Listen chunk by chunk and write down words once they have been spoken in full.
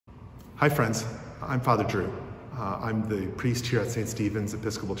Hi friends, I'm Father Drew. I'm the priest here at St. Stephen's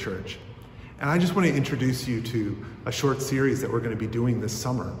Episcopal Church. And I just want to introduce you to a short series that we're going to be doing this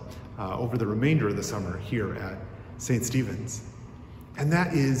summer, over the remainder of the summer here at St. Stephen's. And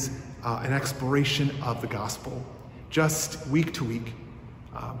that is an exploration of the gospel, just week to week,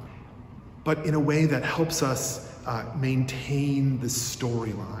 but in a way that helps us maintain the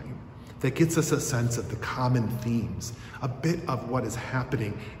storyline, that gets us a sense of the common themes, a bit of what is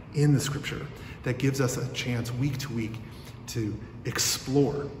happening in the scripture, that gives us a chance week to week to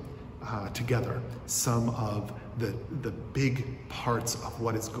explore together some of the big parts of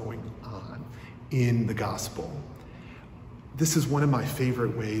what is going on in the gospel. This is one of my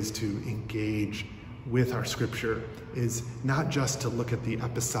favorite ways to engage with our scripture, is not just to look at the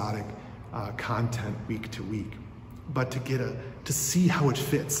episodic content week to week, but to see how it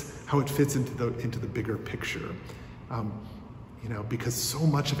fits into the bigger picture. Because so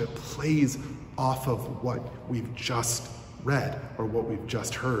much of it plays off of what we've just read or what we've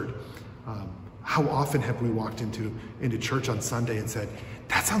just heard. How often have we walked into church on Sunday and said,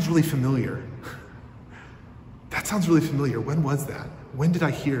 "That sounds really familiar. That sounds really familiar. When was that? When did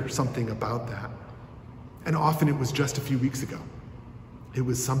I hear something about that?" And often it was just a few weeks ago. It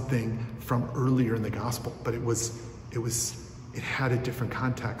was something from earlier in the gospel, but it had a different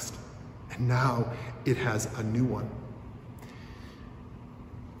context. And now it has a new one.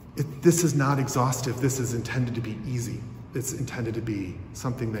 This is not exhaustive. This is intended to be easy. It's intended to be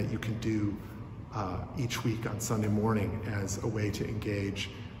something that you can do each week on Sunday morning as a way to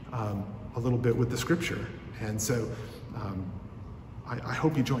engage a little bit with the scripture. And so I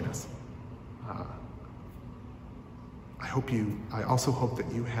hope you join us. I also hope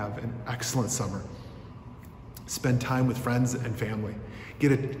that you have an excellent summer. Spend time with friends and family.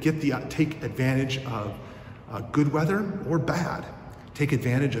 Take advantage of good weather or bad. Take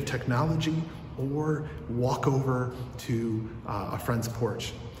advantage of technology or walk over to a friend's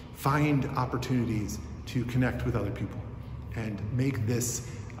porch. Find opportunities to connect with other people and make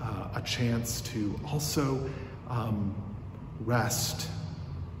this a chance to also rest,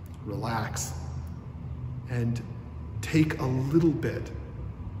 relax, and take a little bit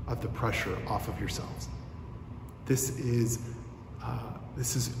of the pressure off of yourselves. This is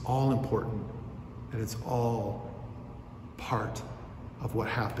all important, and it's all part of what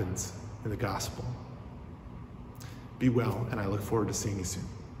happens in the gospel. Be well, and I look forward to seeing you soon.